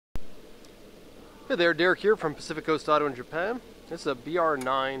Hey there, Derek here from Pacific Coast Auto in Japan. This is a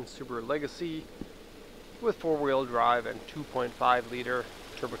BR9 Subaru Legacy with four-wheel drive and 2.5 liter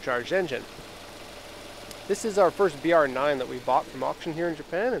turbocharged engine. This is our first BR9 that we bought from auction here in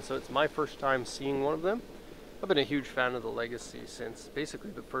Japan, and so it's my first time seeing one of them. I've been a huge fan of the Legacy since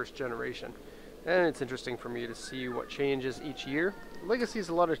basically the first generation, and it's interesting for me to see what changes each year. Legacies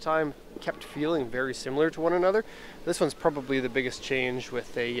a lot of time kept feeling very similar to one another. This one's probably the biggest change,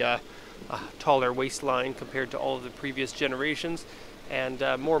 with a taller waistline compared to all of the previous generations, and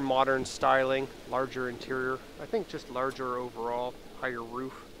more modern styling, larger interior, I think just larger overall, higher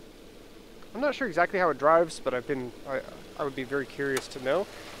roof. I'm not sure exactly how it drives, but I would be very curious to know.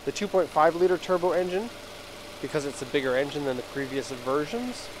 The 2.5 liter turbo engine, because it's a bigger engine than the previous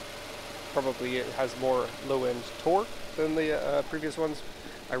versions, probably it has more low-end torque than the previous ones.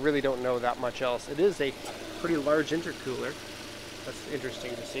 I really don't know that much else. It is a pretty large intercooler. That's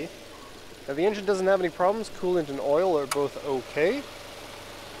interesting to see. Now the engine doesn't have any problems. Coolant and oil are both okay.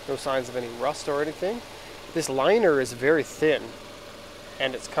 No signs of any rust or anything. This liner is very thin,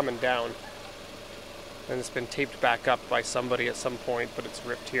 and it's coming down. And it's been taped back up by somebody at some point, but it's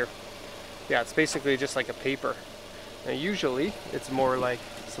ripped here. Yeah, it's basically just like a paper. Now usually it's more like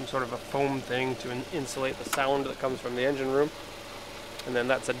some sort of a foam thing to insulate the sound that comes from the engine room. And then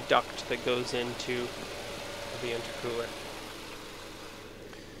that's a duct that goes into the intercooler.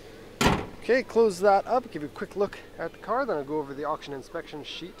 Okay, close that up, give you a quick look at the car, then I'll go over the auction inspection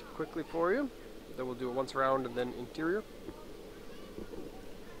sheet quickly for you. Then we'll do it once around and then interior.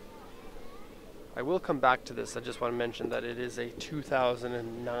 I will come back to this. I just want to mention that it is a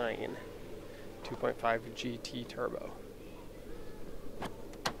 2009 2.5 GT turbo.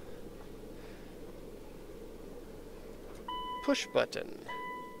 Push button.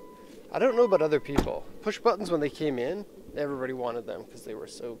 I don't know about other people. Push buttons, when they came in, everybody wanted them because they were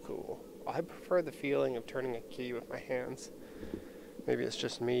so cool. I prefer the feeling of turning a key with my hands. Maybe it's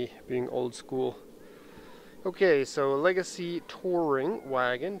just me being old school. Okay, so Legacy Touring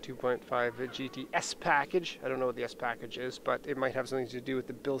Wagon 2.5 GT S package. I don't know what the S package is, but it might have something to do with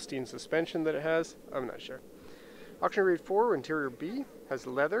the Bilstein suspension that it has. I'm not sure. Auction grade 4, interior B, has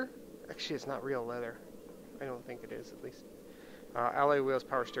leather. Actually, it's not real leather. I don't think it is, at least. Alloy wheels,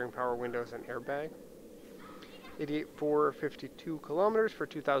 power steering, power windows, and airbag. 88,452 kilometers for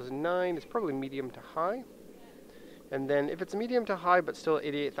 2009. It's probably medium to high. And then if it's medium to high but still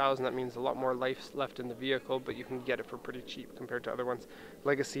 88,000, that means a lot more life left in the vehicle, but you can get it for pretty cheap compared to other ones.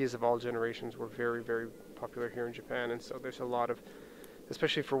 Legacies of all generations were very, very popular here in Japan, and so there's a lot of,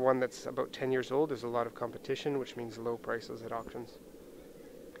 especially for one that's about 10 years old, there's a lot of competition, which means low prices at auctions.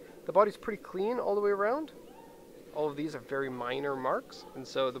 The body's pretty clean all the way around. All of these are very minor marks, and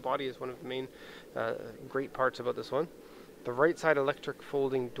so the body is one of the main great parts about this one. The right side electric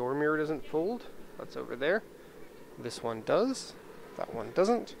folding door mirror doesn't fold. That's over there. This one does. That one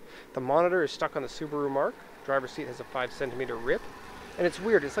doesn't. The monitor is stuck on the Subaru mark. Driver's seat has a 5-centimeter rip, and it's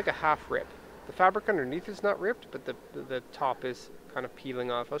weird. It's like a half rip. The fabric underneath is not ripped, but the top is kind of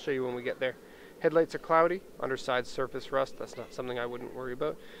peeling off. I'll show you when we get there. Headlights are cloudy. Underside surface rust. That's not something I wouldn't worry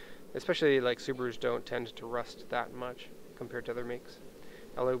about. Especially like Subarus don't tend to rust that much compared to other makes.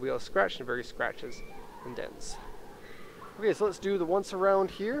 Alloy wheels scratched and various scratches and dents. Okay, so let's do the once around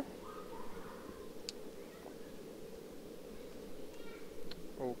here.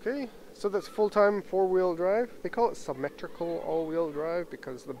 Okay, so that's full-time four-wheel drive. They call it symmetrical all-wheel drive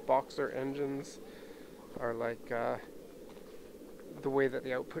because the boxer engines are like the way that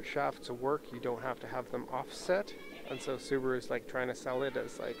the output shafts work. You don't have to have them offset, and so Subaru is like trying to sell it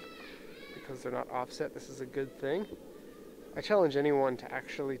as like, because they're not offset, this is a good thing. I challenge anyone to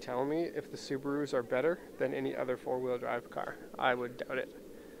actually tell me if the Subarus are better than any other four-wheel drive car. I would doubt it.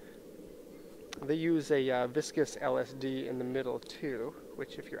 They use a viscous LSD in the middle too,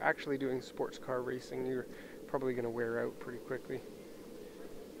 which if you're actually doing sports car racing, you're probably going to wear out pretty quickly.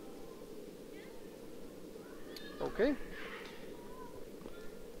 Okay.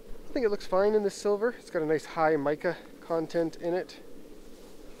 I think it looks fine in this silver. It's got a nice high mica content in it.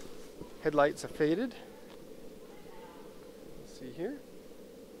 Headlights are faded. Let's see here.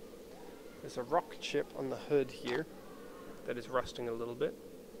 There's a rock chip on the hood here that is rusting a little bit.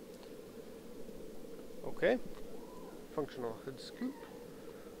 Okay. Functional hood scoop.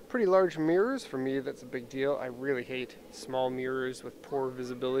 Pretty large mirrors. For me, that's a big deal. I really hate small mirrors with poor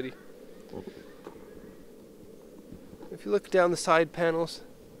visibility. If you look down the side panels,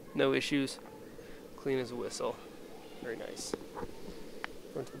 no issues. Clean as a whistle. Very nice.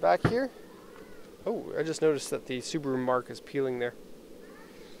 Going to the back here. Oh, I just noticed that the Subaru mark is peeling there.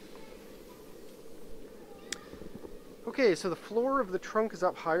 Okay, so the floor of the trunk is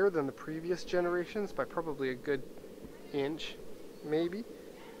up higher than the previous generations by probably a good inch, maybe.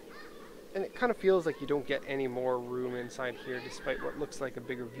 And it kind of feels like you don't get any more room inside here despite what looks like a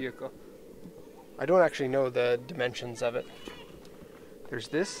bigger vehicle. I don't actually know the dimensions of it. There's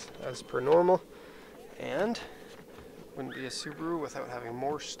this, as per normal, and wouldn't be a Subaru without having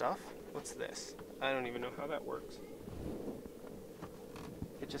more stuff. What's this? I don't even know how that works.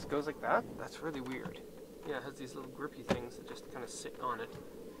 It just goes like that? That's really weird. Yeah, it has these little grippy things that just kind of sit on it.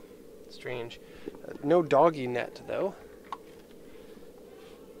 Strange. No doggy net, though.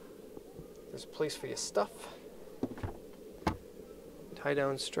 There's a place for your stuff. Tie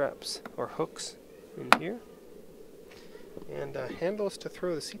down straps or hooks in here. And handles to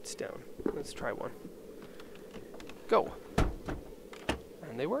throw the seats down. Let's try one. Go.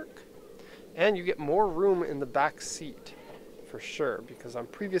 And they work. And you get more room in the back seat, for sure, because on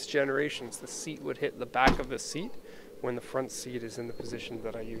previous generations the seat would hit the back of the seat when the front seat is in the position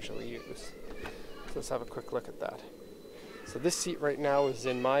that I usually use. So let's have a quick look at that. So this seat right now is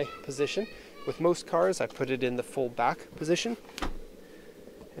in my position. With most cars I put it in the full back position.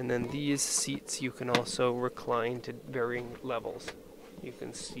 And then these seats you can also recline to varying levels. You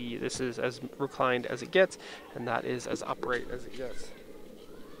can see this is as reclined as it gets, and that is as upright as it gets.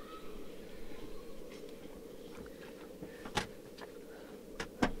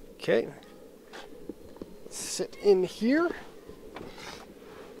 Okay, let's sit in here.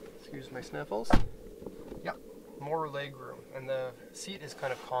 Excuse my sniffles. Yeah, more leg room, and the seat is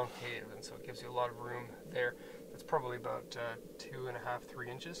kind of concave, and so it gives you a lot of room there. It's probably about 2.5, 3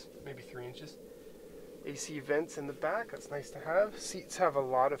 inches, maybe 3 inches. AC vents in the back, that's nice to have. Seats have a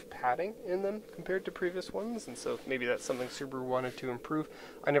lot of padding in them compared to previous ones, and so maybe that's something Subaru wanted to improve.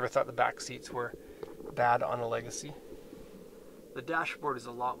 I never thought the back seats were bad on a Legacy. The dashboard is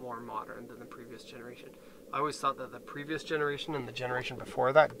a lot more modern than the previous generation. I always thought that the previous generation and the generation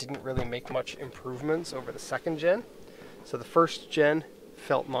before that didn't really make much improvements over the second gen. So the first gen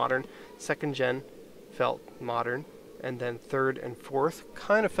felt modern, second gen felt modern, and then third and fourth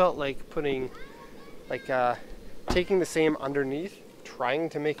kind of felt like putting, taking the same underneath, trying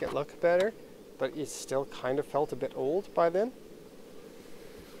to make it look better, but it still kind of felt a bit old by then.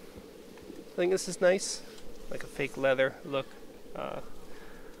 I think this is nice, like a fake leather look,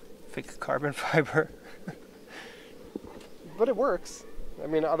 fake carbon fiber, but it works. I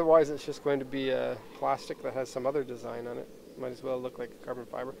mean, otherwise it's just going to be a plastic that has some other design on it. Might as well look like a carbon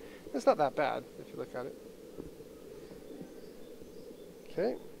fiber. It's not that bad if you look at it.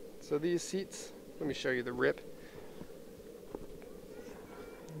 Okay, so these seats, let me show you the rip.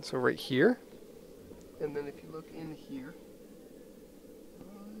 So right here, and then if you look in here,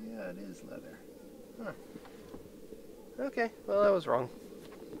 oh yeah, it is leather. Huh. Okay, well I was wrong.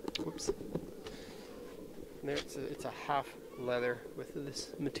 Whoops. There, it's a half leather with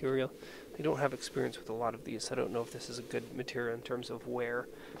this material. I don't have experience with a lot of these, so I don't know if this is a good material in terms of wear,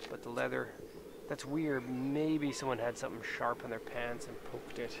 but the leather, that's weird. Maybe someone had something sharp in their pants and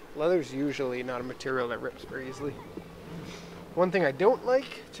poked it. Leather's usually not a material that rips very easily. One thing I don't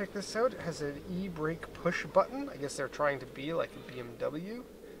like, check this out, it has an e-brake push button. I guess they're trying to be like a BMW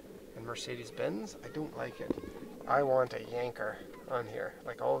and Mercedes-Benz. I don't like it. I want a yanker on here,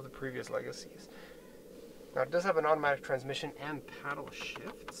 like all of the previous Legacies. Now it does have an automatic transmission and paddle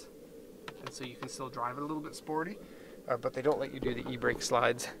shifts, and so you can still drive it a little bit sporty, but they don't let you do the e-brake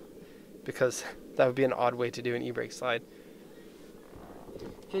slides because that would be an odd way to do an e-brake slide.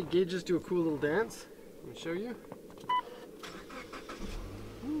 Okay, gauges do a cool little dance. Let me show you.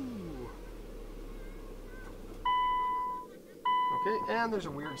 Ooh. Okay, and there's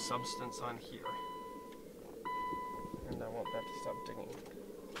a weird substance on here. And I want that to stop digging.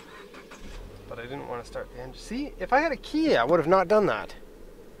 But I didn't want to start the engine. See, if I had a key, I would have not done that.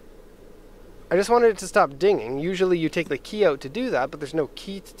 I just wanted it to stop dinging. Usually you take the key out to do that, but there's no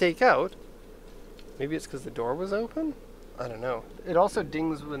key to take out. Maybe it's because the door was open? I don't know. It also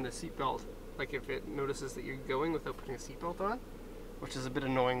dings when the seatbelt, like if it notices that you're going without putting a seatbelt on, which is a bit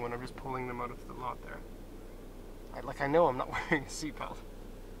annoying when I'm just pulling them out of the lot there. I know I'm not wearing a seatbelt.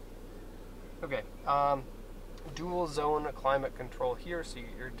 Okay, dual zone climate control here, so you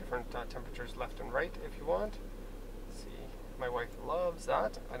get your different temperatures left and right if you want. Let's see, my wife loves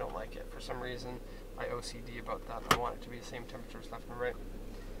that. I don't like it for some reason. I OCD about that. I want it to be the same temperatures left and right.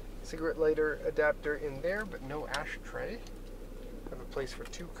 Cigarette lighter adapter in there, but no ashtray. Have a place for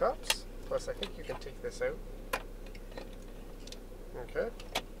 2 cups. Plus, I think you can take this out. Okay.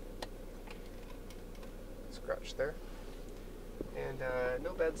 Scratch there. And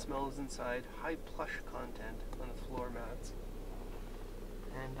no bad smells inside. High plush content on the floor mats.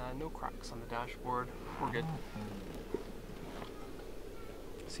 And no cracks on the dashboard. We're good.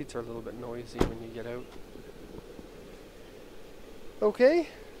 Seats are a little bit noisy when you get out. Okay,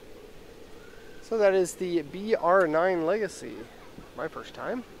 so that is the BR9 Legacy. My first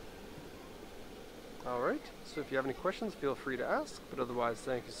time. Alright, so if you have any questions, feel free to ask. But otherwise,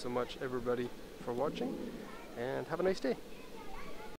 thank you so much, everybody, for watching. And have a nice day.